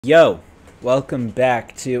Yo, welcome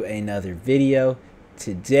back to another video.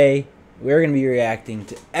 Today we're going to be reacting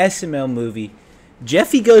to SML Movie.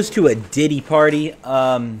 Jeffy goes to a Diddy party.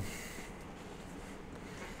 I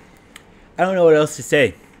don't know what else to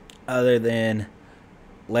say other than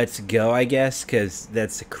let's go, I guess, because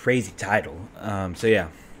that's a crazy title. So yeah.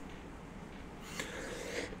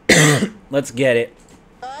 Let's get it.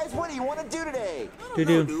 Guys, what do you want to do today? I don't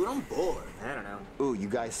know, dude. I'm bored. I don't know. Ooh, you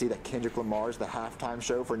guys see that Kendrick Lamar's the halftime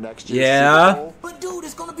show for next year's Yeah. Super Bowl? But dude,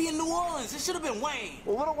 it's gonna be in New Orleans. It should have been Wayne.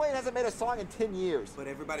 Well, Lil Wayne hasn't made a song in 10 years. But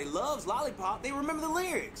everybody loves Lollipop. They remember the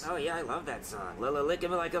lyrics. Oh yeah, I love that song. Lila lick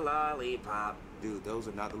him like a lollipop. Dude, those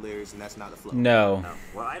are not the lyrics, and that's not the flow. No. Oh,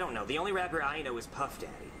 well, I don't know. The only rapper I know is Puff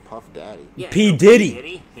Daddy. Puff Daddy. Yeah, P. you know Diddy. P.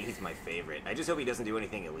 Diddy? He's my favorite. I just hope he doesn't do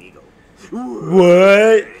anything illegal.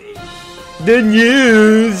 What? The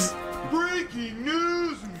news. Breaking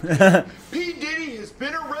news! P. Diddy has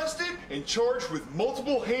been arrested and charged with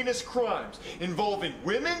multiple heinous crimes involving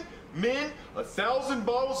women, men, 1,000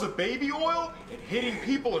 bottles of baby oil, and hitting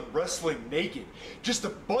people and wrestling naked. Just a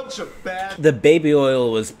bunch of bad... The baby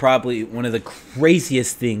oil was probably one of the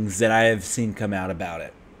craziest things that I have seen come out about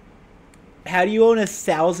it. How do you own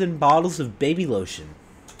 1,000 bottles of baby lotion?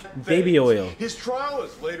 Baby oil. His trial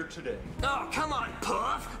is later today. Oh, come on,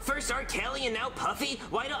 Puff! First R. Kelly and now Puffy?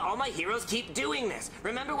 Why do all my heroes keep doing this?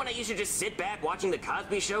 Remember when I used to just sit back watching The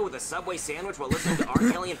Cosby Show with a Subway sandwich while listening to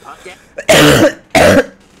R. Kelly and Puff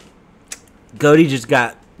Daddy?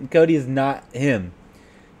 Cody is not him.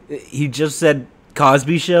 He just said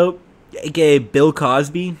Cosby Show, aka Bill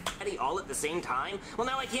Cosby. All at the same time? Well,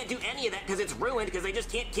 now I can't do any of that because it's ruined because they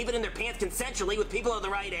just can't keep it in their pants consensually with people of the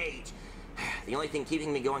right age. The only thing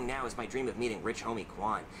keeping me going now is my dream of meeting Rich Homie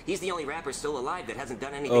Quan. He's the only rapper still alive that hasn't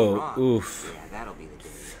done anything wrong. Oof. Yeah, that'll be the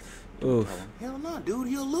day. Oof. Hell no, dude.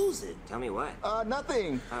 You'll lose it. Tell me what?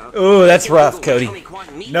 Nothing. Ooh, that's rough, Cody.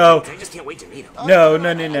 No. I just can't wait to meet him.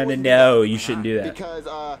 No. You shouldn't do that. Because,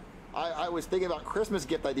 I was thinking about Christmas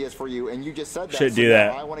gift ideas for you, and you just said that. Should do so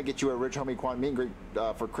that. I want to get you a Rich Homie Quan meet and greet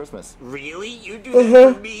for Christmas. Really? You do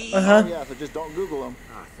that for me? Oh, yeah, so just don't Google them.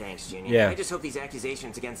 Oh, thanks, Junior. Yeah. I just hope these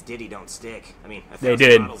accusations against Diddy don't stick. I mean, They 1,000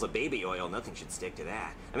 did. bottles of baby oil, nothing should stick to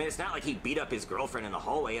that. I mean, it's not like he beat up his girlfriend in the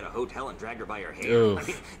hallway at a hotel and dragged her by her hair. Oof. I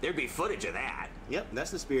mean, there'd be footage of that. Yep,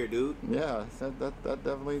 that's the spirit, dude. Yeah, that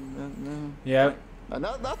definitely... Yep.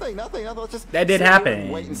 Nothing. Let's just That did sit here happen.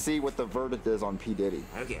 and wait and see what the verdict is on P. Diddy.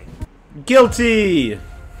 Okay. Guilty.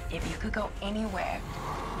 If you could go anywhere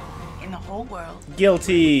in the whole world,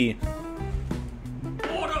 Guilty.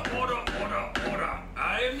 Order.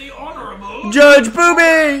 I am the Honorable Judge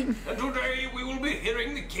Booby. And today we will be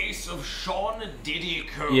hearing the case of Sean Diddy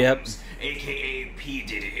Combs, Yep. a.k.a. P.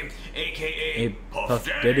 Diddy, a.k.a. Hey, Puff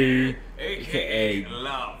Daddy, a.k.a.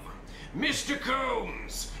 Love. Mr.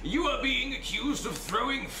 Combs, you are being accused of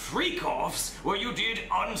throwing freak-offs where you did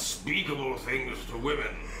unspeakable things to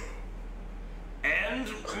women. And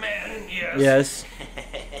men, yes. Yes.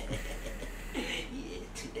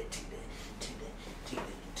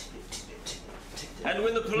 And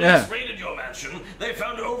when the police Yeah. raided your mansion, they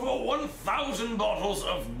found over 1,000 bottles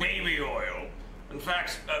of baby oil. In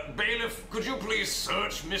fact, bailiff, could you please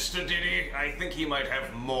search Mr. Diddy? I think he might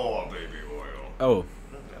have more baby oil. Oh.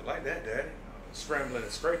 I like that, Daddy. Scrambling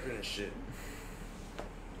and scraping and shit.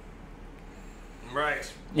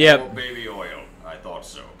 Right. Yep. More baby oil. I thought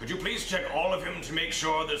so. Could you please check all of him to make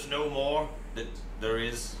sure there's no more? That there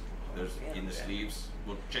is? There's in the sleeves.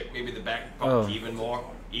 We'll check maybe the back part. Oh. Even more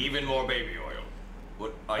baby oil.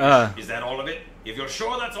 What? Is that all of it? If you're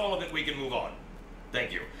sure that's all of it, we can move on.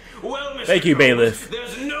 Thank you. Well, Mr. Thank you, Combs, bailiff.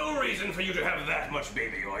 There's no reason for you to have that much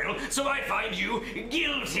baby oil, so I find you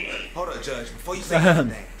guilty. Hold up, Judge. Before you say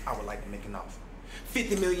anything, I would like to make an offer.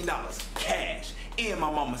 $50 million, cash, in my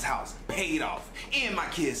mama's house, paid off, in my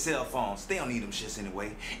kids' cell phones. They don't need them shits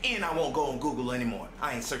anyway. And I won't go on Google anymore.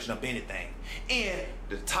 I ain't searching up anything. And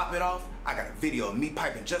to top it off, I got a video of me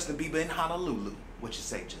piping Justin Bieber in Honolulu. What you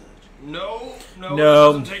say, Judge? No. No. It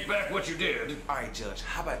doesn't take back what you did. All right, Judge.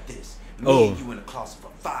 How about this? Me Oh. and you in the closet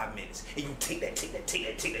for 5 minutes, and you take that.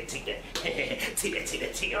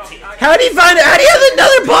 How do you find it? How do you have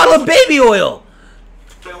another bottle of baby oil?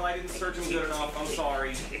 Phil, I didn't search him good enough. I'm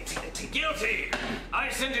sorry. Guilty! I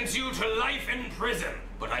sentence you to life in prison,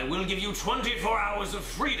 but I will give you 24 hours of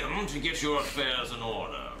freedom to get your affairs in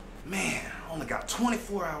order. Man, I only got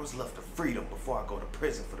 24 hours left of freedom before I go to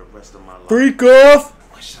prison for the rest of my life. Freak off.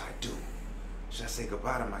 What should I do? Should I say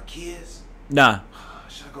goodbye to my kids? Nah.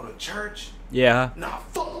 Should I go to church? Yeah. Nah,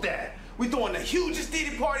 fuck that. We throwing the hugest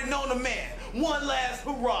Diddy party known to man. One last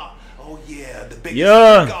hurrah. Oh yeah, the biggest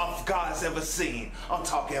Yeah. golf God's ever seen. I'm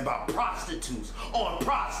talking about prostitutes on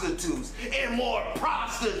prostitutes and more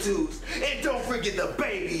prostitutes. And don't forget the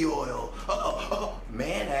baby oil.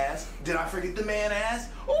 Man ass. Did I forget the man ass?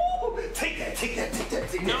 Ooh, take that.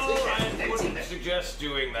 No, I wouldn't suggest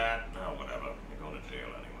doing that. No, whatever. You're going to jail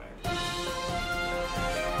anyway.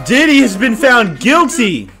 Diddy has been found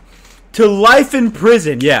guilty to life in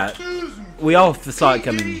prison. Yeah, we all saw it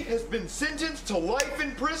Diddy coming. has been sentenced to life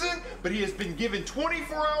in prison, but he has been given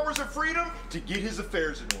 24 hours of freedom to get his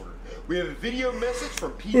affairs in order. We have a video message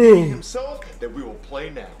from P. Diddy himself that we will play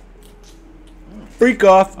now. Freak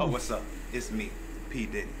off. Oh, what's up? It's me, P.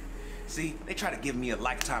 Diddy. See, they try to give me a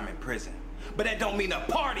lifetime in prison. But that don't mean the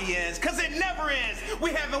party ends, cause it never ends. We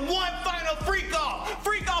having one final freak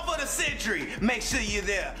off of the century. Make sure you're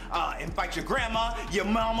there. Invite your grandma, your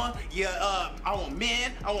mama, I want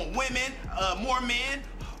men, I want women, more men.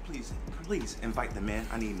 Oh, please invite the men.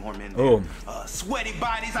 I need more men there. Oh. Sweaty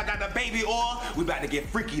bodies, I got the baby oil. We about to get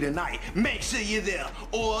freaky tonight. Make sure you're there.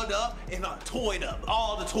 Oiled up and toyed up.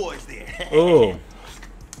 All the toys there. Oh.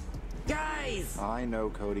 Guys! I know,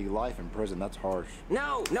 Cody. Life in prison, that's harsh.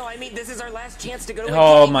 No, I mean, this is our last chance to go to a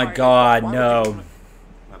Oh Diddy my party. God, Why no.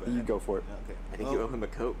 You go for it. Okay. I think you owe him a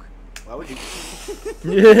Coke. Why would you?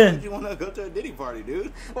 Yeah. You want to go to a Diddy party,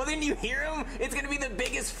 dude? Well, didn't you hear him? It's gonna be the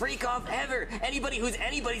biggest freak off ever.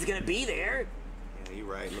 Anybody's gonna be there. Yeah, you're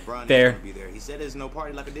right. LeBron Fair. is gonna be there. He said there's no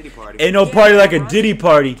party like a Diddy party. Ain't no party like a Diddy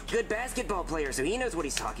party. Good basketball player, so he knows what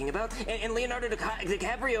he's talking about. And Leonardo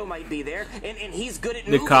DiCaprio might be there, and he's good at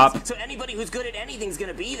movies. cop. So anybody who's good at anything's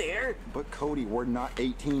gonna be there. But Cody, we're not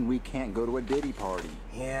 18. We can't go to a Diddy party.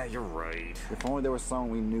 Yeah, you're right. If only there was someone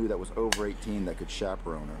we knew that was over 18 that could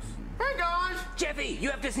chaperone us. Hey guys, Jeffy, you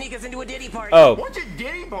have to sneak us into a Diddy party. Oh. what's a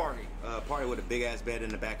Diddy party? Party with a big ass bed in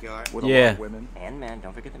the backyard. With a Yeah. lot of women. And man,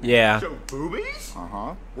 don't forget the man. Yeah. So boobies?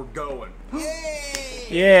 Uh-huh. We're going.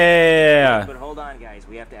 Yeah. But hold on, guys.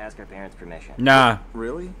 We have to ask our parents' permission. Nah.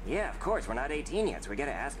 Really? Yeah, of course. We're not 18 yet, so we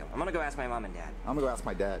gotta ask them. I'm gonna go ask my mom and dad. I'm gonna go ask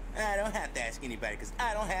my dad. I don't have to ask anybody because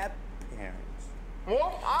I don't have parents.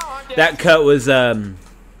 Well, I want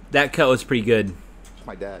That cut was pretty good.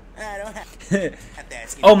 My dad. I don't have to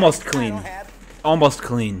ask anybody. Almost 'cause I clean. don't have Almost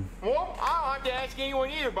clean. Well, I don't have to ask anyone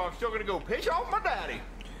either, but I'm still gonna go piss off my daddy.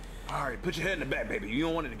 All right, put your head in the back, baby. You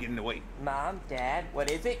don't want it to get in the way. Mom, Dad, what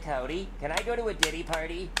is it, Cody? Can I go to a Diddy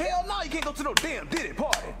party? Hell no, you can't go to no damn Diddy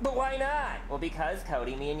party. But why not? Well, because,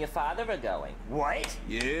 Cody, me and your father are going. What?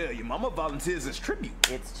 Yeah, your mama volunteers as tribute.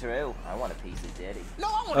 It's true. I want a piece of Diddy. No,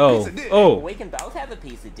 I want a Oh. piece of Diddy. Oh. We can both have a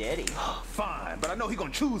piece of Diddy. Fine, but I know he gonna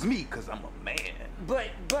choose me because I'm a man.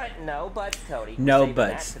 But no buts, Cody. We're No saving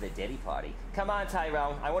buts. that for the Diddy party. Come on,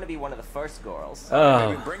 Tyrone. I want to be one of the first girls. Baby,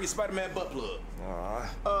 Oh. bring your Spider-Man butt plug.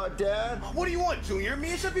 Dad? What do you want, Junior?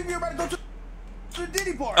 Me and Jeffy, we about to go to the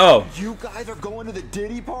Diddy party. Oh. You guys are going to the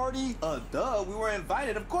Diddy party? Duh, we were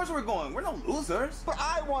invited. Of course we're going. We're no losers. But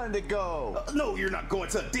I wanted to go. No, you're not going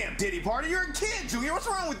to a damn Diddy party. You're a kid, Junior. What's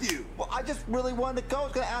wrong with you? Well, I just really wanted to go. I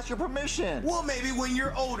was gonna ask your permission. Well, maybe when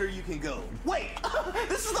you're older, you can go. Wait,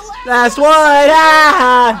 this is the last. Last one.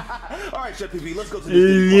 Ah. All right, Chef PB, let's go to the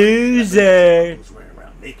Diddy party. Loser. Who's running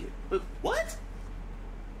around naked? What?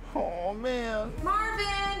 Oh, man.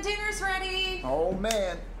 Marvin, dinner's ready. Oh,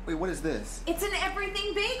 man. Wait, what is this? It's an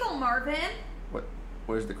everything bagel, Marvin.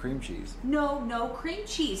 Where's the cream cheese? No cream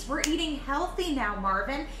cheese. We're eating healthy now,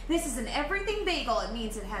 Marvin. This is an everything bagel. It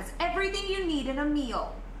means it has everything you need in a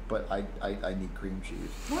meal. But I need cream cheese.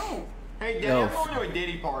 No. Hey, Dad, No. I'm going to a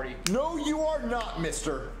Diddy party. No, you are not,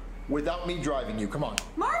 mister. Without me driving you. Come on.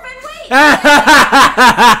 Marvin, wait!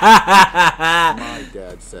 My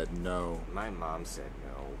dad said no. My mom said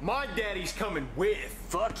no. My daddy's coming with.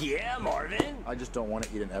 Fuck yeah, Marvin. I just don't want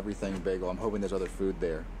to eat an everything bagel. I'm hoping there's other food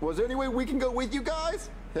there. Was there any way we can go with you guys?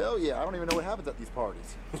 Hell yeah. I don't even know what happens at these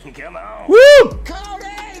parties. Come on. Woo!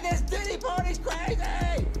 Cody, this Diddy party's crazy!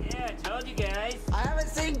 Yeah, I told you guys. I haven't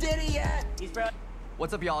seen Diddy yet. He's probably...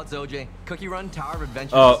 What's up, y'all? It's OJ. Cookie Run Tower of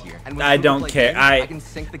Adventure Oh, this year. And with I Google don't Play care. Games, I can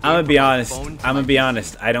sync the game I'm gonna be from my honest. phone to I'm my gonna be PC.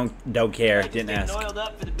 honest. I don't care. Didn't ask. oiled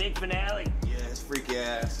up for the big finale. Yeah, it's freaky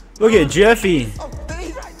ass. Look at Jeffy. Oh,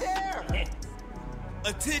 he's right there.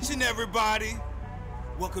 Attention, everybody.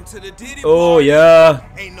 Welcome to the Diddy Oh party. yeah.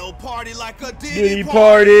 Ain't no party like a Diddy Diddy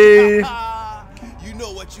party. party. You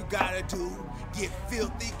know what you gotta do. Get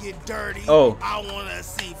filthy, get dirty. Oh. I wanna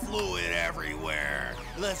see fluid everywhere.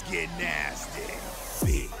 Let's get nasty.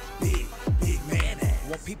 Big man ass.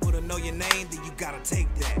 Want people to know your name, then you gotta take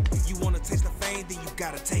that. You wanna taste the fame, then you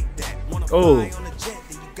gotta take that. Wanna Oh. fly on a jet,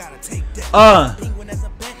 then you gotta take that. Penguin as a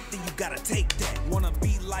bet, then you gotta take that. Wanna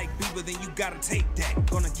be like Bieber, then you gotta take that.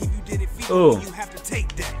 Gonna give you Diddy fever, Oh. then you have to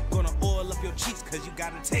take that. Gonna oil up spill cheeks cause you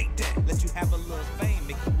gotta take that. Let you have a little fame,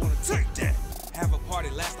 make you wanna take that. Have a party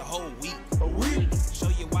last a whole week. A week? Show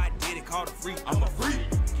you why Diddy called a freak. I'm a freak.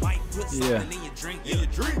 Might put something in your drink.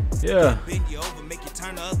 Yeah. Bend you over, make you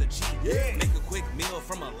turn the other cheek. Yeah. Make a quick meal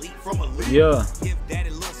from a leak. Yeah. Give daddy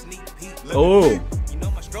a little sneak peek. Oh. You know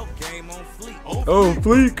my stroke game on fleek. Oh,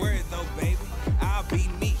 fleek. Where it though, baby? I'll be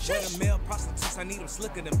neat. With a male prostitutes, I need them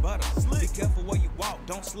slicker than butter. Be careful where you walk,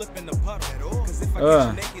 don't slip in the puddle. Cause if I get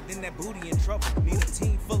you naked, then that booty in trouble. Need a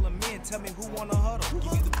team full of men, tell me who wanna huddle.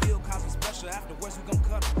 Give you the Bill Cosby special, afterwards we gon'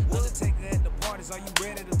 cut them. Undertaker at the parties, are you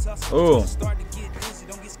ready to tussle? Oh. Start to get dizzy,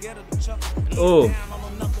 don't get scared of the chuckle. Oh. Down on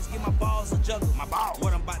them knuckles, get my balls a juggle. My ball.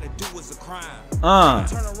 What I'm about to do is a crime.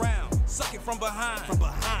 Turn around, suck it from behind.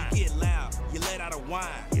 Get loud, you let out a whine.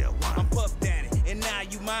 I'm Puff Daddy, and now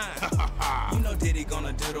you mine. You know Diddy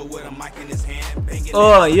gonna diddle with a mic in his hand.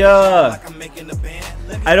 Oh yeah. Like I'm making a band.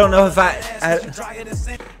 I don't know if I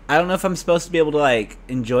don't know if I'm supposed to be able to like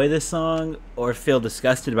enjoy this song or feel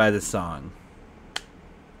disgusted by this song.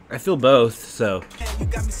 I feel both, so. You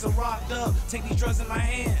got me so rocked up. Take these drugs in my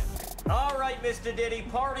hand. All right, Mr. Diddy,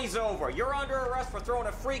 party's over. You're under arrest for throwing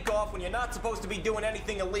a freak off when you're not supposed to be doing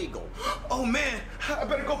anything illegal. Oh man, I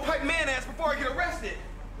better go pipe man ass before I get arrested.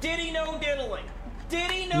 Diddy, no diddling.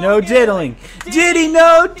 Diddy, No diddling. Diddy,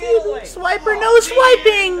 no diddling. Swiper, no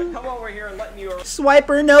swiping. Come over here and let me your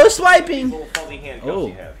Swiper, no swiping. little fuzzy handcuffs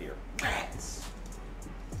you have here.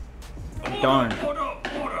 Darn. Order.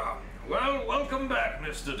 Well, welcome back,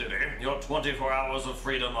 Mr. Diddy. Your 24 hours of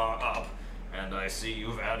freedom are up. And I see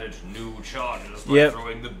you've added new charges by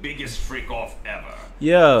throwing the biggest freak off ever.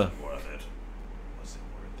 Yeah. Worth it. Was it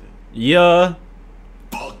worth it? Yeah.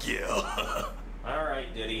 Fuck yeah. All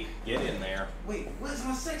right, Diddy, get in there. Wait, where's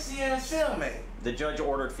my sexy ass cellmate? The judge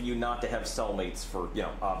ordered for you not to have cellmates for,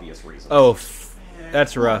 obvious reasons. Oh,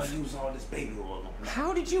 that's rough. Use all this baby oil.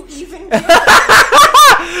 How did you even get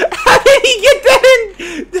How did he get that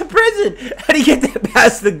in the prison? How did he get that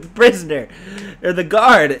past the prisoner? Or the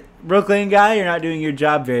guard? Brooklyn guy, you're not doing your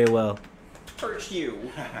job very well. hurt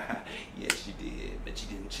you? Yes, you did, but you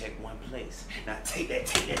didn't check one place. Now take that.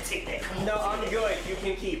 No, I'm good. You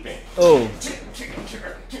can keep it. Oh.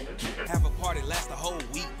 Have a party last a whole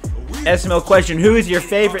week. SML question, who is your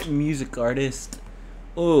favorite music artist?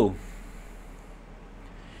 Oh.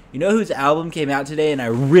 You know whose album came out today and I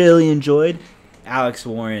really enjoyed? Alex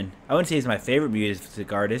Warren. I wouldn't say he's my favorite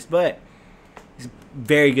music artist, but he's a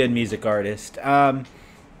very good music artist.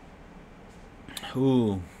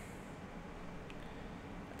 Ooh.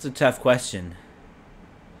 That's a tough question.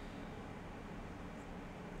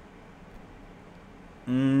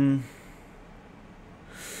 Ooh,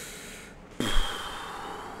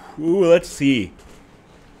 let's see.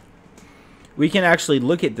 We can actually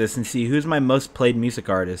look at this and see who's my most played music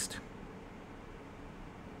artist.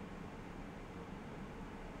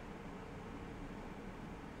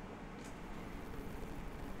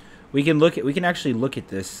 We can actually look at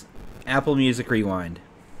this. Apple Music Rewind.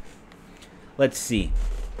 Let's see.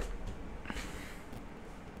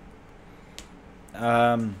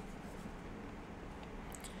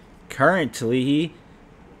 Currently,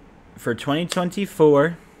 for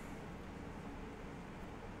 2024,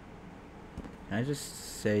 can I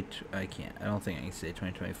just say, I can't. I don't think I can say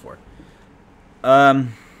 2024.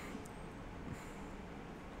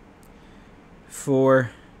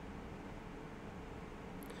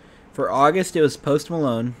 For August, it was Post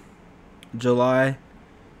Malone. July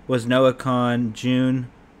was Noah Kahan. June,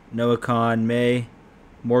 Noah Kahan. May,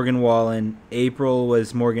 Morgan Wallen. April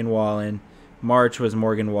was Morgan Wallen. March was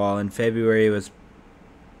Morgan Wallen. February was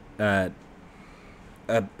a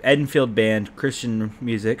Edenfield Band, Christian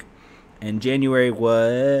music. And January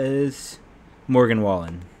was Morgan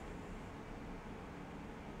Wallen.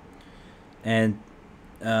 And,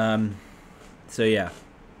 so yeah.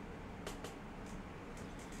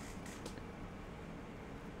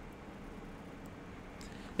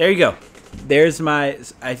 There you go. There's my,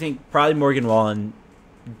 I think probably Morgan Wallen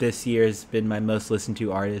this year has been my most listened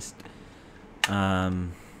to artist.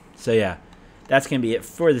 So yeah, that's going to be it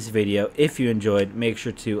for this video. If you enjoyed, make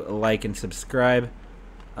sure to like and subscribe.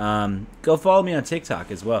 Go follow me on TikTok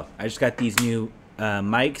as well. I just got these new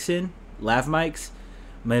mics in, lav mics.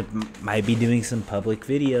 Might be doing some public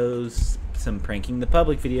videos, some pranking the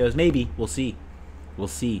public videos. Maybe. We'll see. We'll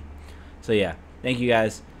see. So yeah, thank you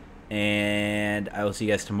guys. And I will see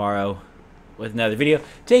you guys tomorrow with another video.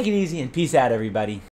 Take it easy and peace out, everybody.